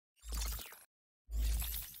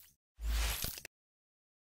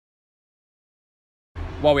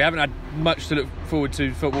while we haven't had much to look forward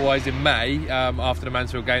to football-wise in May after the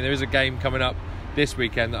Mansfield game, there is a game coming up this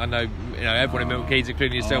weekend that I know everyone in Milton Keynes,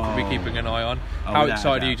 including yourself, will be keeping an eye on. How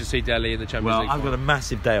excited are you to see Dele in the Champions League? Well, I've got a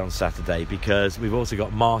massive day on Saturday because we've also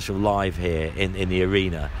got Marshall live here in the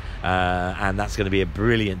arena, and that's going to be a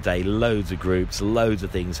brilliant day. Loads of groups, loads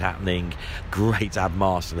of things happening. Great to have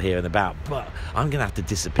Marshall here and about, but I'm going to have to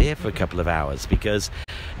disappear for a couple of hours because,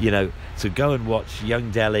 to go and watch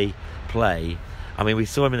young Dele play. I mean, we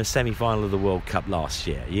saw him in a semi-final of the World Cup last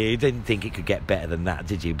year. You didn't think it could get better than that,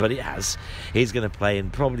 did you? But it has. He's going to play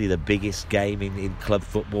in probably the biggest game in club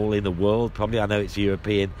football in the world. Probably, I know it's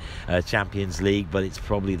European Champions League, but it's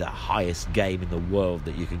probably the highest game in the world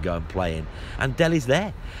that you can go and play in. And Dele's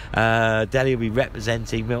there. Dele will be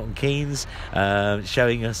representing Milton Keynes,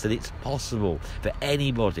 showing us that it's possible for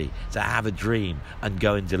anybody to have a dream and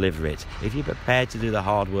go and deliver it. If you're prepared to do the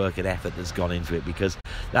hard work and effort that's gone into it, because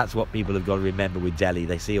that's what people have got to remember with Dele.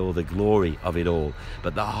 They see all the glory of it all,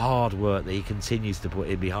 but the hard work that he continues to put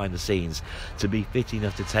in behind the scenes to be fit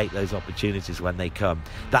enough to take those opportunities when they come,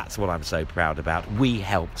 that's what I'm so proud about. We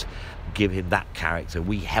helped give him that character.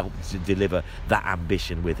 We helped to deliver that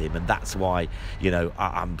ambition with him, and that's why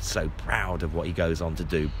I'm so proud of what he goes on to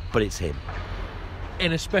do. But it's him.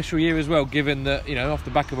 In a special year as well, given that, off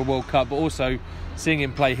the back of a World Cup, but also seeing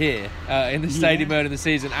him play here in the stadium early in the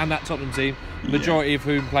season, and that Tottenham team, majority of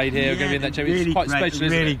whom played here, are going to be in that Champions League. It's quite special,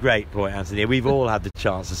 isn't it? Really great point, Anthony. We've all had the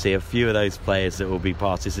chance to see a few of those players that will be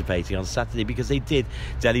participating on Saturday, because they did.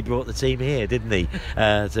 Dele brought the team here, didn't he,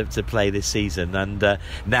 to play this season, and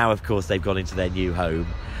now, of course, they've gone into their new home.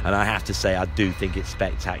 And I have to say, I do think it's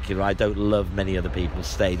spectacular. I don't love many other people's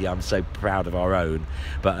stadium. I'm so proud of our own,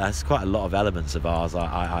 but there's quite a lot of elements of ours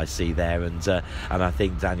I see there, and I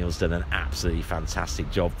think Daniel's done an absolutely fantastic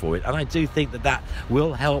job for it. And I do think that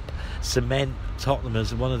will help cement Tottenham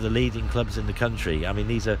as one of the leading clubs in the country. I mean,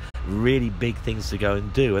 these are really big things to go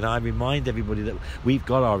and do, and I remind everybody that we've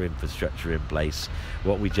got our infrastructure in place.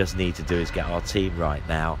 What we just need to do is get our team right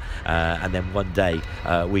now, and then one day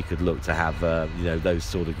we could look to have those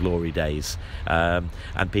sort of glory days,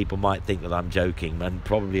 and people might think that I'm joking, and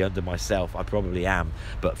probably under myself I probably am,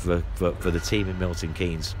 but for the team in Milton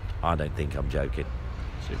Keynes, I don't think I'm joking.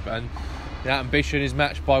 Super. And that ambition is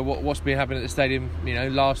matched by what's been happening at the stadium,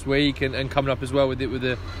 last week, and coming up as well with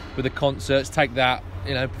the concerts. Take that,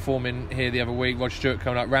 performing here the other week. Rod Stewart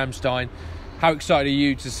coming up, Rammstein. How excited are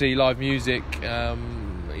you to see live music,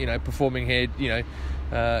 performing here,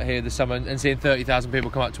 here this summer, and seeing 30,000 people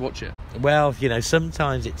come out to watch it? Well,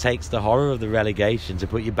 sometimes it takes the horror of the relegation to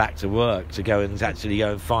put you back to work, to go and actually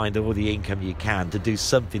go and find all the income you can to do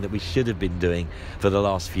something that we should have been doing for the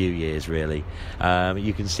last few years, really.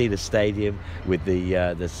 You can see the stadium with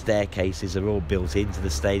the staircases are all built into the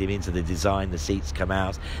stadium, into the design. The seats come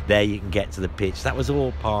out. There you can get to the pitch. That was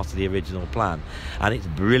all part of the original plan. And it's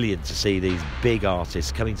brilliant to see these big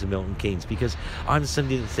artists coming to Milton Keynes, because I'm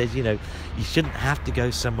somebody that says, you shouldn't have to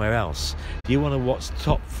go somewhere else. If you want to watch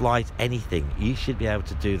top flight anything, you should be able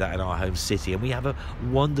to do that in our home city, and we have a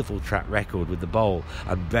wonderful track record with the Bowl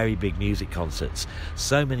and very big music concerts.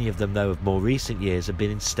 So many of them, though, of more recent years have been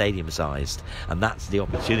in stadium sized, and that's the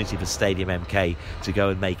opportunity for Stadium MK to go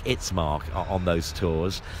and make its mark on those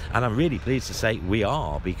tours. And I'm really pleased to say we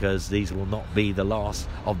are, because these will not be the last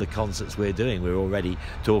of the concerts we're doing. We're already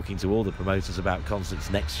talking to all the promoters about concerts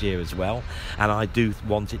next year as well, and I do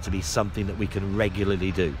want it to be something that we can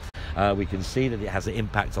regularly do. We can see that it has an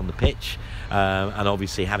impact on the pitch, and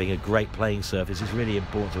obviously having a great playing surface is really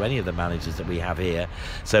important to any of the managers that we have here.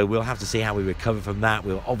 So we'll have to see how we recover from that.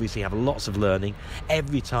 We'll obviously have lots of learning.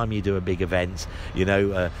 Every time you do a big event,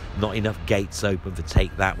 not enough gates open for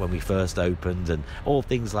Take That when we first opened, and all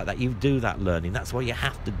things like that. You do that learning. That's why you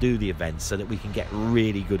have to do the events, so that we can get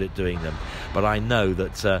really good at doing them. But I know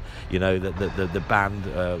that the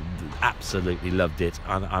band absolutely loved it,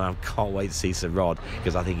 and I can't wait to see Sir Rod,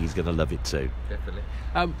 because I think he's going to love it too. Definitely.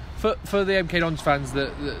 For the MK Dons fans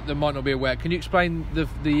that might not be aware, can you explain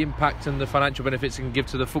the impact and the financial benefits it can give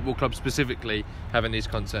to the football club specifically, having these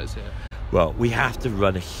concerts here? Well, we have to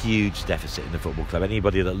run a huge deficit in the football club.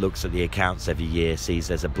 Anybody that looks at the accounts every year sees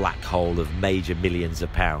there's a black hole of major millions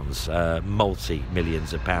of pounds,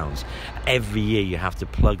 multi-millions of pounds. Every year you have to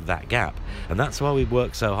plug that gap, and that's why we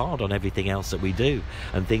work so hard on everything else that we do.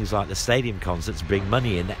 And things like the stadium concerts bring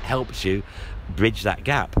money in that helps you bridge that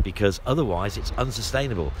gap, because otherwise it's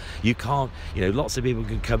unsustainable. You can't, lots of people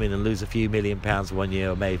can come in and lose a few £1 million 1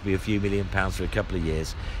 year, or maybe a few £1 million for a couple of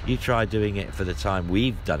years. You try doing it for the time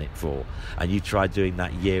we've done it for, and you try doing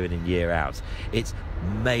that year in and year out. It's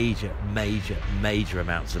major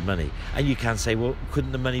amounts of money. And you can say, well,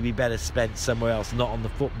 couldn't the money be better spent somewhere else, not on the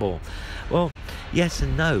football? Well, yes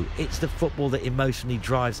and no. It's the football that emotionally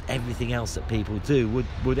drives everything else that people do.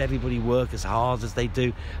 Would everybody work as hard as they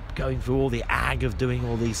do, going through all the ag of doing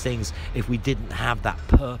all these things, if we didn't have that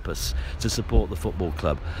purpose to support the football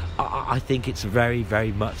club? I think it's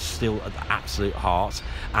very much still at the absolute heart,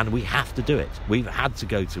 and we have to do it. We've had to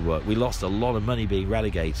go to work. We lost a lot of money being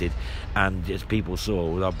relegated, and as people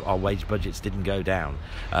saw, our wage budgets didn't go down.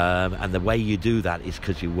 And the way you do that is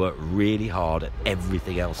because you work really hard at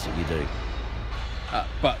everything else that you do.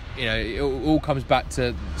 But, you know, it all comes back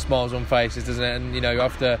to smiles on faces, doesn't it? And, you know,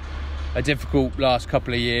 after a difficult last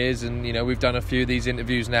couple of years, and, you know, we've done a few of these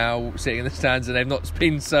interviews now sitting in the stands, and they've not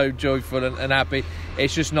been so joyful and happy.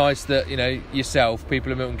 It's just nice that, you know, yourself,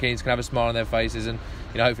 people of Milton Keynes, can have a smile on their faces, and,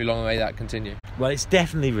 you know, hopefully long may that continue. Well, it's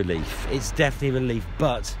definitely relief.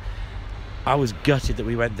 But I was gutted that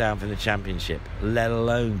we went down from the Championship, let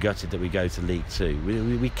alone gutted that we go to League Two.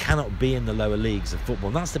 We cannot be in the lower leagues of football,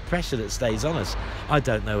 and that's the pressure that stays on us. I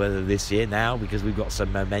don't know whether this year now, because we've got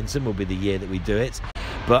some momentum, will be the year that we do it.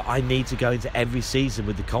 But I need to go into every season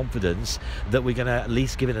with the confidence that we're going to at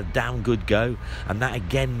least give it a damn good go. And that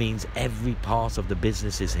again means every part of the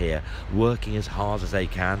businesses here working as hard as they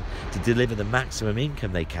can to deliver the maximum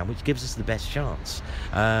income they can, which gives us the best chance.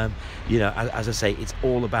 You know, as I say, it's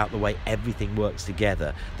all about the way everything works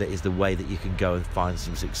together that is the way that you can go and find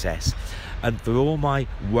some success. And for all my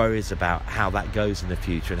worries about how that goes in the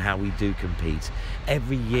future and how we do compete,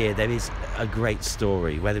 every year there is a great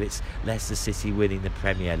story, whether it's Leicester City winning the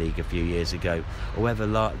Premier League a few years ago, or whether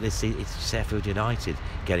it's Sheffield United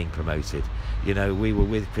getting promoted. You know, we were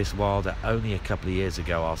with Chris Wilder only a couple of years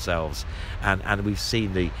ago ourselves, and we've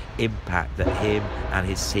seen the impact that him and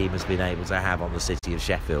his team has been able to have on the city of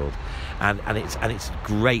Sheffield, and it's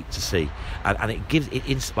great to see, and it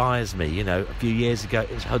inspires me. You know, a few years ago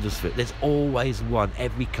it was Huddersfield. There's always one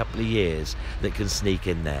every couple of years that can sneak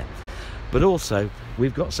in there. But also,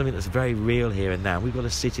 we've got something that's very real here and now. We've got a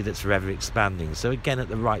city that's forever expanding. So again, at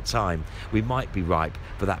the right time, we might be ripe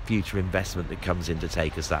for that future investment that comes in to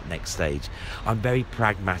take us that next stage. I'm very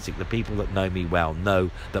pragmatic. The people that know me well know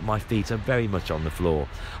that my feet are very much on the floor.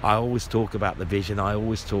 I always talk about the vision. I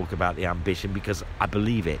always talk about the ambition because I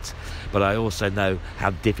believe it. But I also know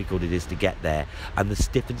how difficult it is to get there and the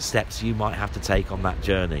different steps you might have to take on that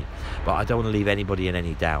journey. But I don't want to leave anybody in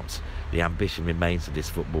any doubt. The ambition remains for this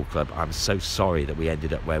football club. I'm so sorry that we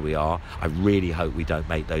ended up where we are. I really hope we don't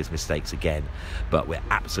make those mistakes again. But we're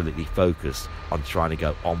absolutely focused on trying to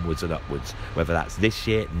go onwards and upwards. Whether that's this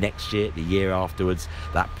year, next year, the year afterwards,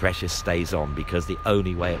 that pressure stays on because the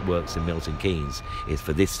only way it works in Milton Keynes is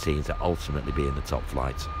for this team to ultimately be in the top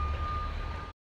flight.